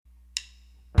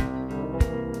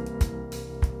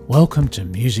Welcome to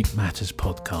Music Matters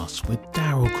Podcast with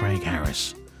Darrell Craig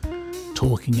Harris,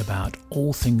 talking about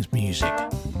all things music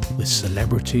with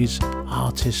celebrities,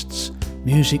 artists,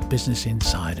 music business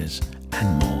insiders,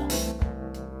 and more.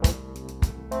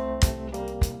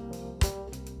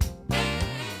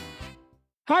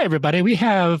 Hi, everybody. We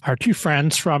have our two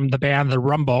friends from the band The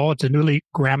Rumble. It's a newly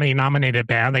Grammy-nominated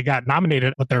band. They got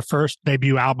nominated with their first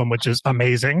debut album, which is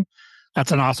amazing.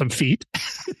 That's an awesome feat.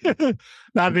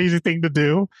 Not an easy thing to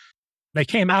do. They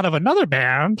came out of another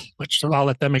band, which I'll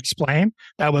let them explain,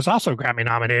 that was also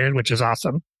Grammy-nominated, which is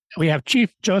awesome. We have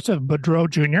Chief Joseph Boudreau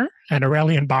Jr. and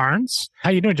Aurelian Barnes. How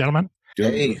you doing, gentlemen?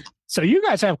 Hey. So you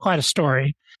guys have quite a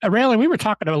story. Aurelian, we were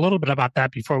talking a little bit about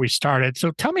that before we started.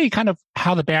 So tell me kind of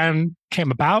how the band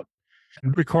came about,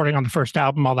 recording on the first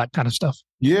album, all that kind of stuff.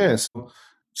 Yes.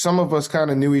 Some of us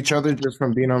kind of knew each other just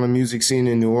from being on the music scene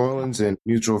in New Orleans and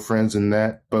mutual friends and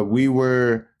that. But we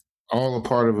were all a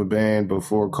part of a band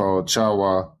before called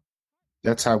Chawa.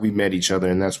 That's how we met each other.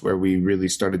 And that's where we really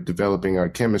started developing our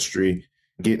chemistry,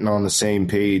 getting on the same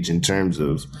page in terms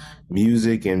of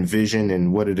music and vision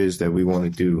and what it is that we want to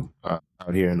do out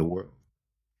here in the world.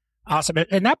 Awesome.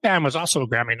 And that band was also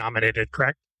Grammy nominated,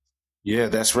 correct? Yeah,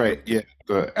 that's right. Yeah.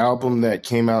 The album that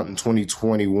came out in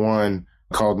 2021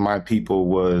 called My People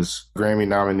was Grammy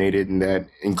nominated, and that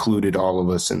included all of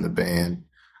us in the band,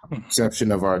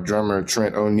 exception of our drummer,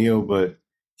 Trent O'Neill, but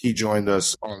he joined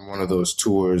us on one of those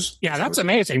tours. Yeah, that's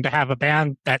amazing to have a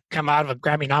band that come out of a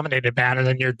Grammy-nominated band, and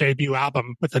then your debut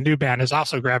album with the new band is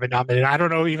also Grammy-nominated. I don't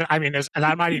know even, I mean,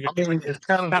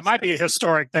 that might be a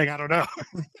historic thing. I don't know.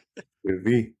 Could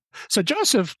be. So,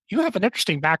 Joseph, you have an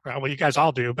interesting background. Well, you guys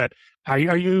all do, but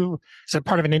is it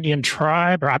part of an Indian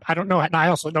tribe? Or I don't know. And I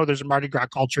also know there's a Mardi Gras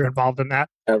culture involved in that.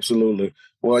 Absolutely.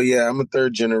 Well, yeah, I'm a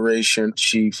third generation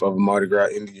chief of a Mardi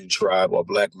Gras Indian tribe or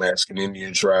Black Mexican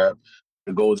Indian tribe.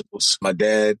 The Goldals. My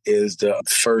dad is the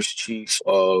first chief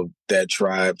of that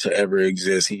tribe to ever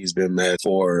exist. He's been masked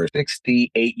for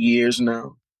 68 years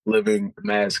now, living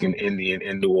Mexican Indian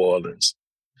in New Orleans.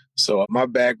 So my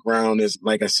background is,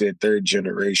 like I said, third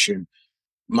generation.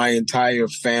 My entire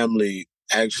family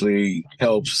actually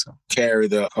helps carry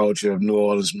the culture of New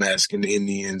Orleans Mexican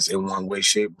Indians in one way,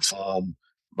 shape, or form.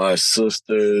 My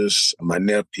sisters, my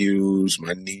nephews,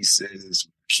 my nieces,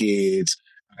 kids,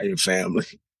 entire family.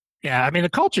 Yeah, I mean, the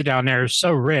culture down there is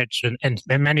so rich in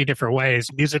many different ways,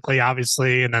 musically,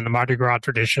 obviously, and then the Mardi Gras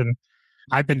tradition.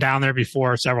 I've been down there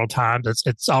before several times.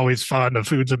 It's always fun. The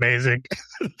food's amazing.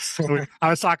 I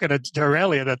was talking to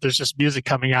Aurelia that there's just music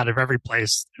coming out of every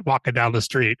place walking down the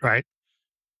street, right?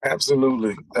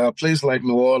 Absolutely. A place like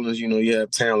New Orleans, you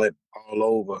have talent all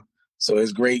over. So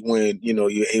it's great when,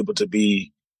 you're able to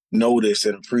be noticed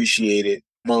and appreciated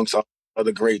amongst all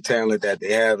the great talent that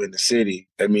they have in the city.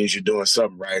 That means you're doing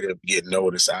something right and getting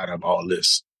noticed out of all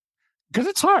this. Because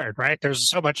it's hard, right? There's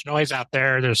so much noise out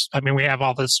there. We have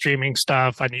all the streaming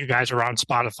stuff. I know you guys are on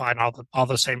Spotify and all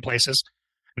the same places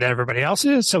that everybody else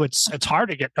is. So it's hard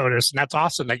to get noticed. And that's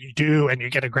awesome that you do. And you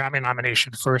get a Grammy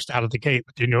nomination first out of the gate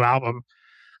with your new album.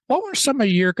 What were some of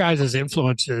your guys'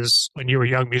 influences when you were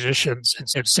young musicians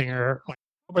and singer? What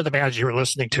were the bands you were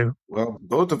listening to? Well,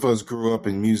 both of us grew up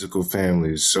in musical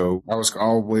families, so I was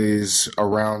always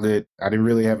around it. I didn't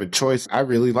really have a choice. I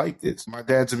really liked it. My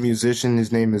dad's a musician.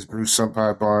 His name is Bruce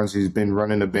Sumpie Barnes. He's been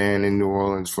running a band in New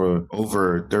Orleans for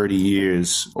over 30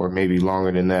 years, or maybe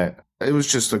longer than that. It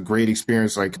was just a great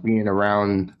experience, like being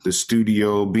around the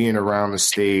studio, being around the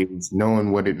stage,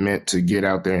 knowing what it meant to get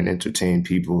out there and entertain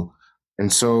people.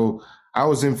 And so I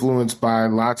was influenced by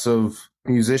lots of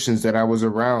musicians that I was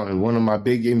around. And one of my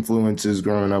big influences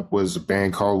growing up was a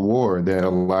band called War that a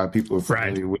lot of people are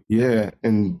familiar with. Yeah.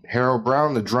 And Harold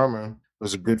Brown, the drummer,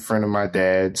 was a good friend of my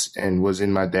dad's and was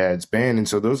in my dad's band. And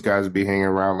so those guys would be hanging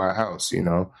around my house,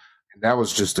 And that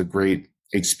was just a great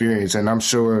experience. And I'm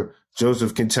sure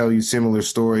Joseph can tell you similar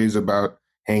stories about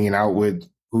hanging out with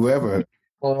whoever.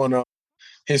 On a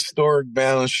historic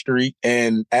Balance Street.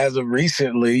 And as of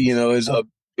recently, a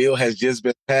bill has just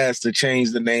been passed to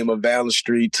change the name of Balance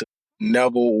Street to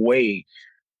Neville Way,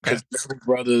 because Neville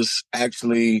brothers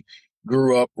actually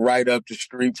grew up right up the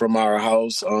street from our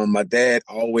house. My dad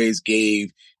always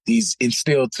gave these, and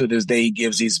still to this day, he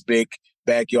gives these big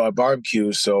backyard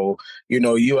barbecues. So,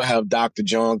 you'll have Dr.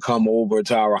 John come over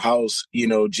to our house,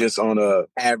 just on a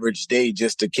average day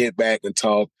just to kick back and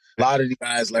talk. A lot of the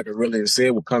guys, like Aurelian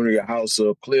said, will come to your house.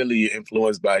 So clearly you're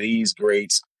influenced by these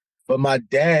greats. But my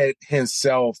dad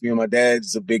himself, my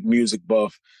dad's a big music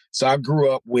buff. So I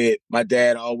grew up with my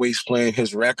dad always playing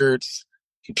his records.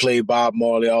 He played Bob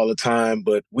Marley all the time,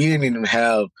 but we didn't even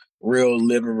have real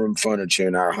living room furniture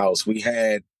in our house. We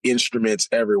had instruments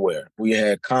everywhere. We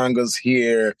had congas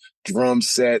here, drum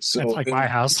sets. So it's like my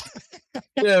house.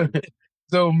 Yeah.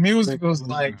 So music was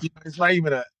like, it's not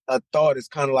even a thought. It's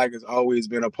kind of like it's always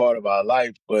been a part of our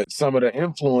life. But some of the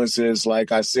influences,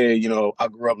 like I said, I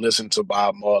grew up listening to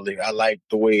Bob Marley. I like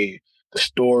the way the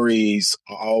stories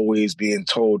are always being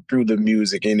told through the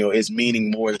music. It's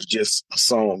meaning more than just a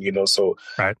song, So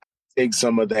right. Take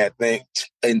some of that thing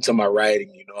into my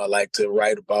writing. I like to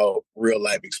write about real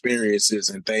life experiences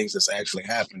and things that's actually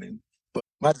happening. But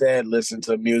my dad listened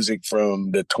to music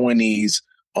from the 20s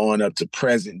on up to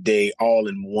present day all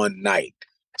in one night.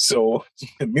 So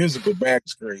the musical back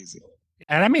is crazy.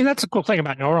 And I mean, that's a cool thing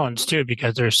about New Orleans too,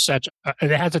 because there's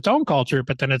it has its own culture,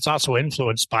 but then it's also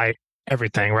influenced by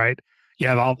everything, right? You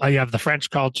have the French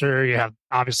culture, you have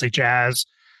obviously jazz,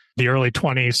 the early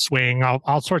 20s swing,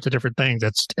 all sorts of different things.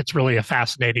 It's really a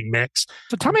fascinating mix.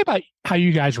 So tell me about how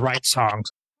you guys write songs.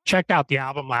 Checked out the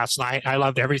album last night. I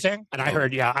loved everything. And I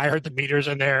heard the meters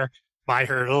in there. I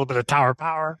heard a little bit of Tower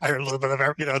Power. I heard a little bit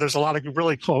of, there's a lot of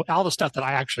really cool, all the stuff that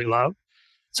I actually love.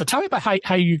 So tell me about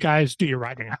how you guys do your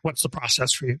writing. What's the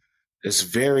process for you? It's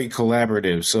very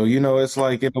collaborative. So, it's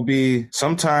like it'll be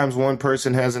sometimes one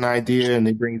person has an idea and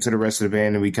they bring it to the rest of the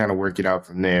band and we kind of work it out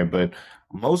from there. But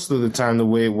most of the time, the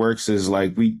way it works is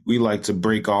like we like to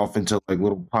break off into like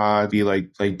little pods, be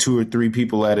like 2 or 3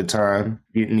 people at a time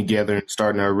getting together and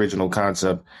starting our original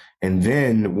concept. And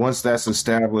then once that's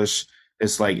established,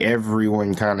 it's like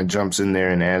everyone kind of jumps in there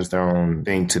and adds their own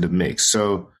thing to the mix.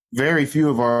 So very few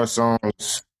of our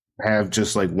songs have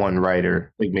just like one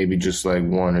writer, like maybe just like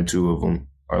 1 or 2 of them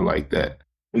are like that.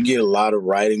 We get a lot of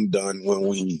writing done when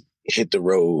we hit the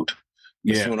road.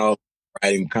 Yeah. That's when all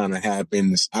writing kind of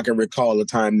happens. I can recall a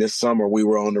time this summer we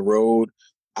were on the road.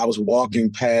 I was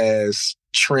walking past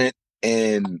Trent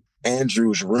and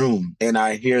Andrew's room and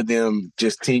I hear them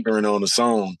just tinkering on the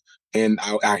song. And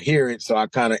I hear it, so I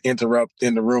kind of interrupt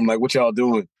in the room, like, what y'all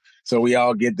doing? So we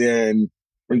all get there and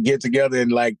we get together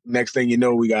and like next thing you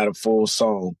know, we got a full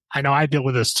song. I know I deal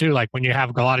with this too. Like when you have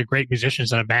a lot of great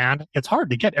musicians in a band, it's hard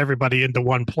to get everybody into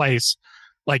one place.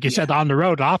 Like you said, on the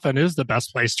road often is the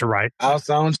best place to write. Our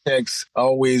sound checks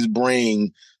always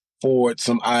bring forward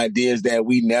some ideas that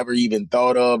we never even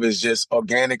thought of. It's just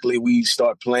organically we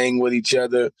start playing with each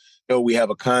other. We have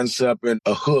a concept and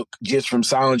a hook just from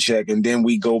sound check, and then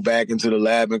we go back into the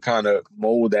lab and kind of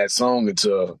mold that song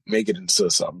into make it into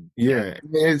something. Yeah,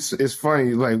 it's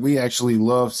funny. Like we actually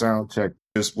love sound check,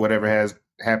 just whatever has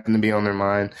happened to be on their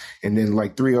mind, and then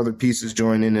like 3 other pieces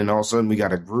join in, and all of a sudden we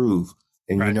got a groove.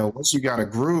 And once you got a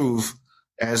groove,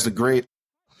 as the great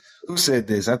who said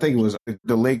this? I think it was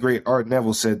the late great Art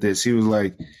Neville said this. He was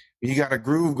like, you got a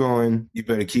groove going, you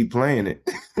better keep playing it.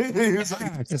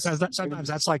 Sometimes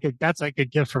that's like a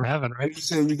gift from heaven, right? He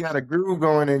said, you got a groove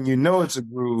going and it's a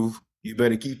groove, you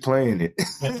better keep playing it.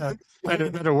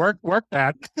 better work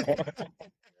that.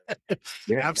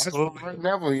 Yeah, absolutely. Art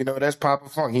Neville, that's Papa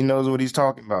Funk. He knows what he's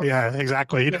talking about. Yeah,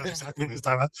 exactly. He knows exactly what he's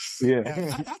talking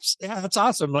about. That's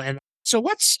awesome. And so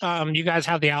what's you guys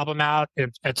have the album out?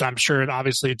 It's I'm sure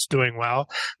obviously it's doing well.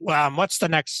 What's the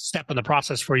next step in the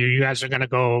process for you? You guys are going to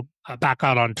go back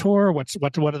out on tour. What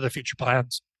are the future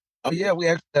plans? Yeah, we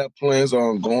actually have plans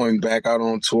on going back out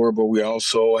on tour, but we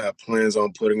also have plans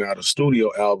on putting out a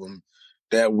studio album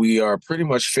that we are pretty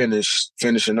much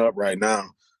finishing up right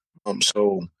now.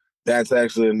 So that's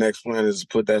actually the next plan is to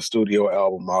put that studio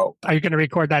album out. Are you going to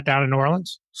record that down in New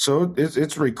Orleans? So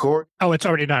it's recorded. Oh, it's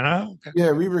already done. Oh, okay.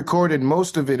 Yeah, we recorded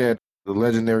most of it at the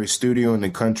legendary studio in the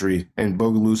country in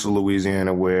Bogalusa,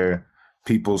 Louisiana, where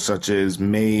people such as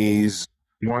Maze,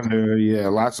 Wonder,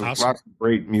 lots of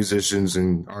great musicians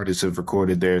and artists have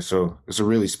recorded there. So it's a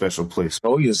really special place.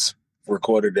 Magnolia's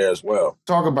recorded there as well.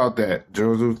 Talk about that,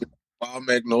 Joseph. Wild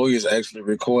Magnolia's actually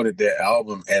recorded their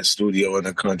album at studio in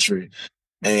the country.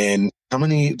 And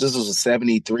this was a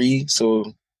 73,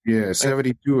 so... Yeah,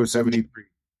 72 or 73,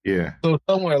 yeah. So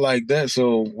somewhere like that,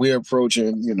 so we're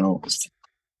approaching,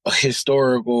 a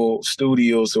historical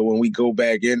studio, so when we go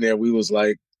back in there, we was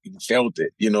like, you felt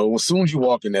it, as soon as you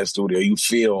walk in that studio, you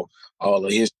feel all the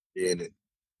history in it.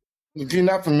 If you're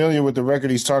not familiar with the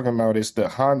record he's talking about, it's the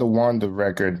Honda Wanda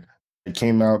record. It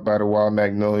came out by the Wild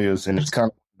Magnolias, and it's kind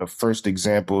of the first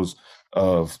examples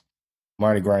of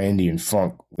Mardi Gras Indian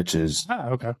funk, which is...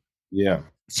 okay. Yeah.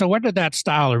 So where did that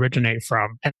style originate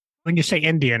from? And when you say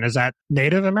Indian, is that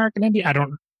Native American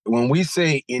Indian? When we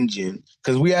say Indian,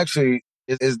 because we actually...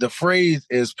 the phrase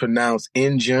is pronounced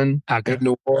Indian in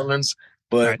New Orleans,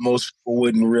 but most people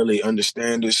wouldn't really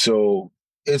understand it, so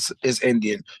it's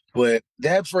Indian. But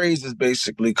that phrase is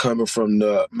basically coming from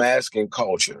the masking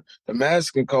culture. The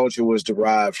masking culture was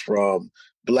derived from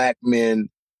Black men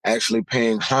actually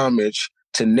paying homage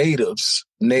to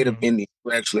Native Indians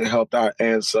who actually helped our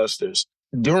ancestors.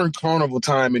 During carnival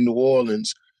time in New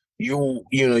Orleans, you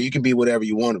can be whatever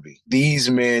you want to be. These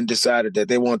men decided that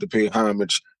they wanted to pay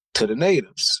homage to the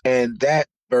natives, and that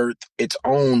birthed its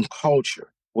own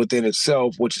culture within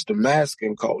itself, which is the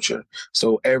masking culture.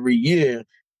 So every year,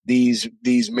 these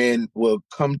men will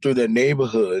come through their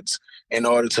neighborhoods in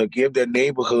order to give their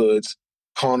neighborhoods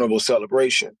carnival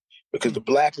celebration, because the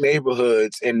Black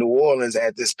neighborhoods in New Orleans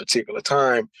at this particular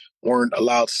time weren't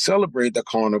allowed to celebrate the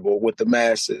carnival with the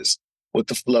masses, with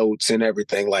the floats and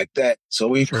everything like that. So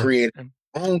we've created our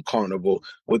own carnival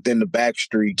within the back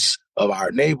streets of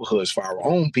our neighborhoods for our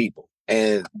own people.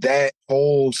 And that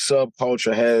whole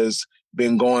subculture has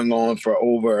been going on for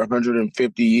over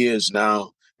 150 years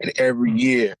now. And every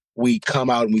year we come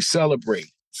out and we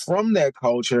celebrate. From that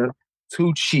culture,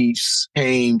 two chiefs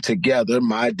came together,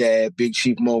 my dad, Big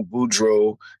Chief Mo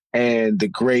Boudreaux, and the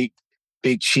great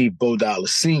Big Chief Bo Dollar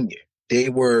Sr. They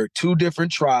were two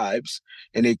different tribes,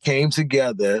 and they came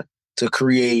together to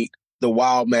create the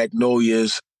Wild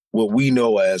Magnolias, what we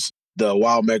know as the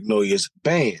Wild Magnolias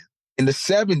Band. In the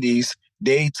 70s,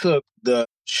 they took the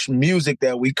music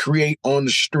that we create on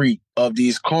the street of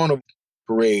these carnival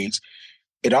parades.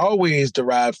 It always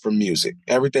derived from music.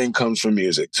 Everything comes from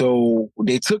music. So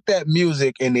they took that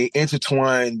music and they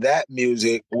intertwined that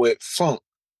music with funk.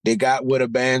 They got with a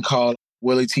band called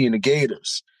Willie T and the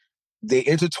Gators. They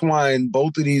intertwined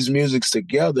both of these musics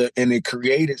together and it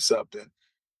created something.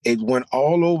 It went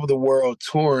all over the world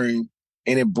touring,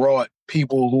 and it brought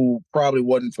people who probably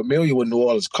wasn't familiar with New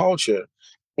Orleans culture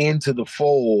into the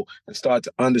fold and start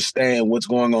to understand what's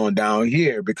going on down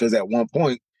here, because at one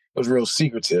point it was real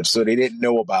secretive, so they didn't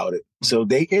know about it. So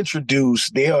they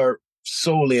are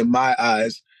solely, in my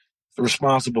eyes,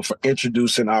 responsible for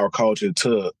introducing our culture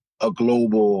to a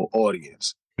global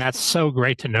audience. That's so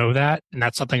great to know that, and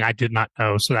that's something I did not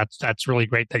know. So that's really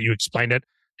great that you explained it,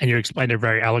 and you explained it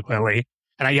very eloquently.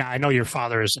 And I know your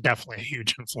father is definitely a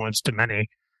huge influence to many,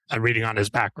 reading on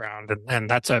his background, and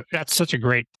that's such a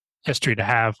great history to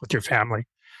have with your family.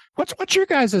 What's your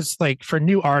guys' like for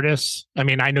new artists? I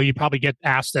mean, I know you probably get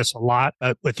asked this a lot,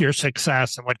 but with your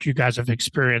success and what you guys have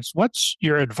experienced, what's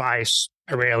your advice,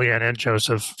 Aurelian and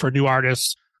Joseph, for new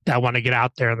artists that want to get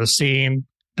out there in the scene,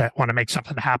 that want to make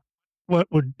something happen? What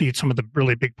would be some of the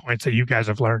really big points that you guys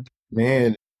have learned?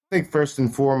 Man, I think first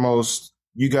and foremost,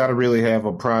 you got to really have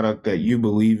a product that you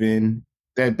believe in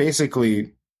that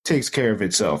basically takes care of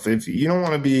itself. If you don't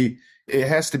want to be, it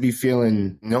has to be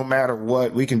feeling no matter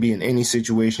what, we can be in any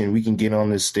situation, we can get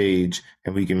on this stage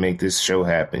and we can make this show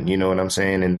happen. You know what I'm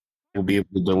saying? And we'll be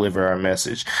able to deliver our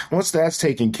message. Once that's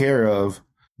taken care of,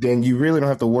 then you really don't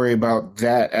have to worry about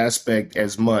that aspect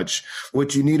as much.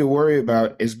 What you need to worry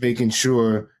about is making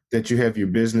sure that you have your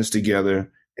business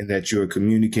together and that you're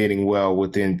communicating well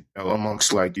within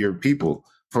amongst like your people.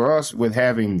 For us, with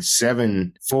having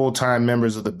 7 full-time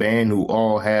members of the band who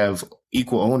all have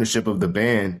equal ownership of the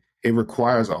band, it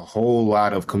requires a whole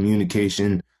lot of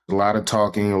communication, a lot of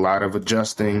talking, a lot of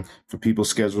adjusting for people's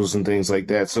schedules and things like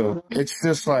that. So it's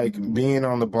just like being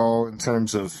on the ball in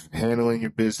terms of handling your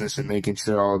business and making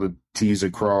sure all the T's are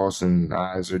crossed and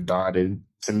I's are dotted.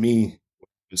 To me, I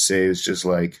would say it's just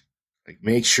like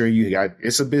make sure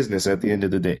it's a business at the end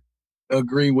of the day.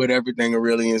 Agree with everything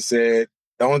Aurelian said.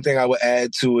 The only thing I would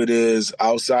add to it is,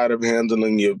 outside of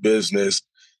handling your business,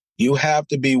 you have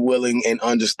to be willing and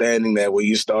understanding that when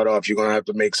you start off, you're going to have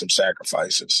to make some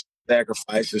sacrifices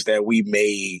that we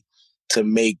made to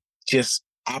make just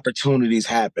opportunities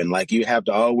happen. Like, you have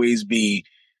to always be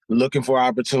looking for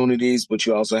opportunities, but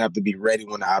you also have to be ready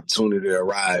when the opportunity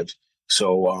arrives.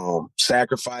 So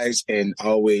sacrifice and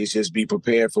always just be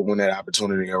prepared for when that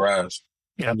opportunity arrives.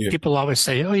 Yeah, people always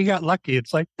say, "Oh, you got lucky."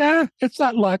 It's like, it's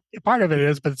not luck. Part of it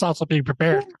is, but it's also being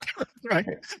prepared. Right?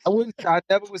 I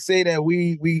never would say that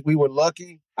we were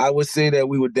lucky. I would say that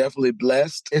we were definitely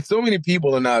blessed. It's so many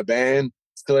people in our band,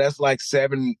 so that's like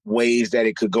 7 ways that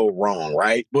it could go wrong,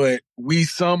 right? But we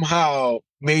somehow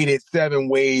made it 7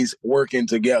 ways working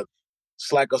together.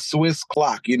 It's like a Swiss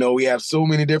clock. You know, we have so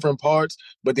many different parts,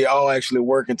 but they're all actually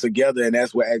working together, and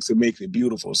that's what actually makes it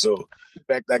beautiful. So, in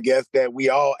fact, I guess that we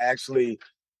all actually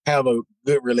have a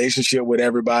good relationship with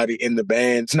everybody in the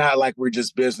band. It's not like we're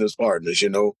just business partners, you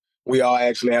know. We all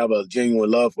actually have a genuine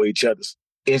love for each other.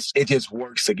 It just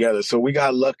works together. So we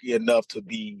got lucky enough to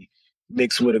be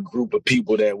mixed with a group of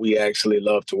people that we actually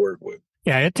love to work with.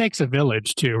 Yeah, it takes a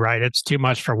village too, right? It's too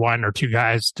much for 1 or 2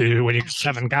 guys to do. When you have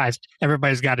 7 guys,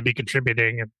 everybody's got to be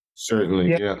contributing. Certainly,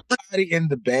 yeah. Everybody in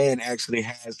the band actually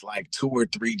has like 2 or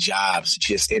 3 jobs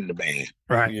just in the band.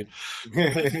 Right. Yeah.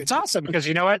 It's awesome because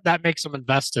you know what? That makes them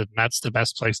invested, and that's the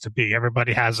best place to be.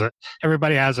 Everybody has a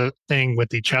thing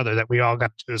with each other that we all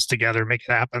got to do this together, make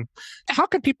it happen. How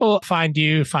can people find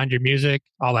you, find your music,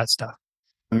 all that stuff?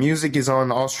 Music is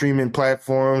on all streaming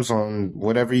platforms, on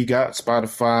whatever you got,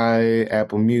 Spotify,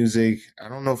 Apple Music. I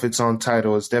don't know if it's on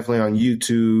Tidal. It's definitely on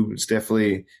YouTube. It's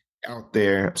definitely out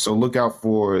there. So look out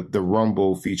for The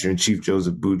Rumble featuring Chief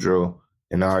Joseph Boudreaux.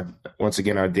 And once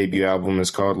again, our debut album is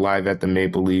called Live at the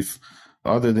Maple Leaf.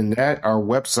 Other than that, our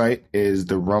website is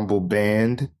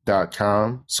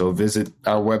therumbleband.com. So visit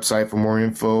our website for more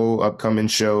info, upcoming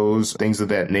shows, things of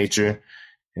that nature.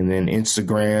 And then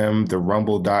Instagram,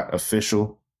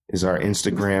 therumble.official is our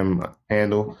Instagram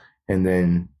handle. And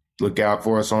then look out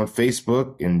for us on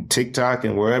Facebook and TikTok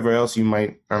and wherever else you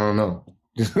might, I don't know.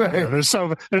 There's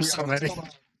so many.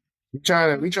 We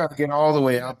try to get all the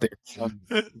way out there.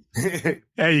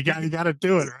 Hey, you got to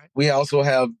do it, right? We also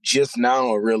have just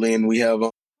now, really, and we have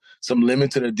some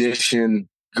limited edition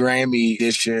Grammy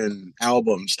edition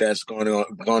albums that's going to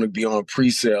be on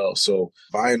pre-sale. So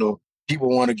vinyl, people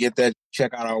want to get that,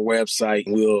 check out our website.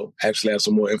 We'll actually have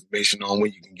some more information on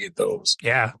when you can get those.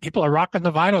 Yeah, people are rocking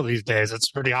the vinyl these days. It's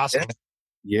pretty awesome.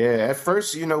 Yeah, at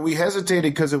first, we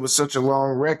hesitated because it was such a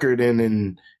long record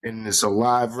and it's a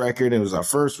live record. It was our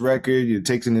first record. It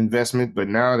takes an investment. But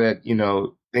now that,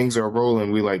 things are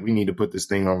rolling, we need to put this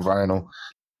thing on vinyl.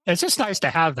 It's just nice to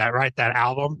have that, right? That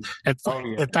album. It's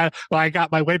when I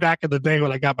got my way back in the day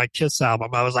when I got my Kiss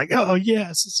album, I was like, oh,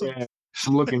 yes. Yeah.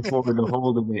 I'm looking forward to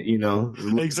holding it,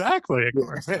 Exactly. Of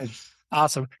course.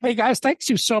 Awesome. Hey, guys, thanks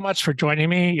you so much for joining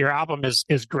me. Your album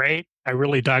is great. I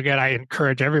really dug it. I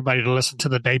encourage everybody to listen to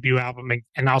the debut album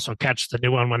and also catch the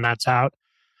new one when that's out.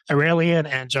 Aurelian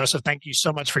and Joseph, thank you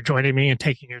so much for joining me and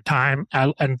taking your time.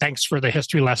 And thanks for the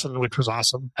history lesson, which was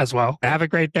awesome as well. Have a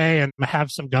great day and have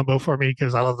some gumbo for me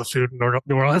because I love the food in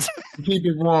New Orleans. Keep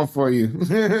it warm for you.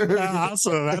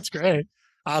 Awesome. That's great.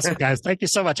 Awesome, guys. Thank you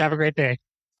so much. Have a great day.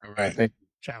 All right. Thank you.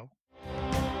 Ciao.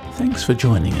 Thanks for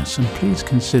joining us, and please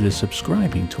consider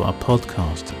subscribing to our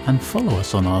podcast and follow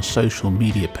us on our social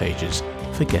media pages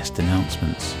for guest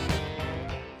announcements.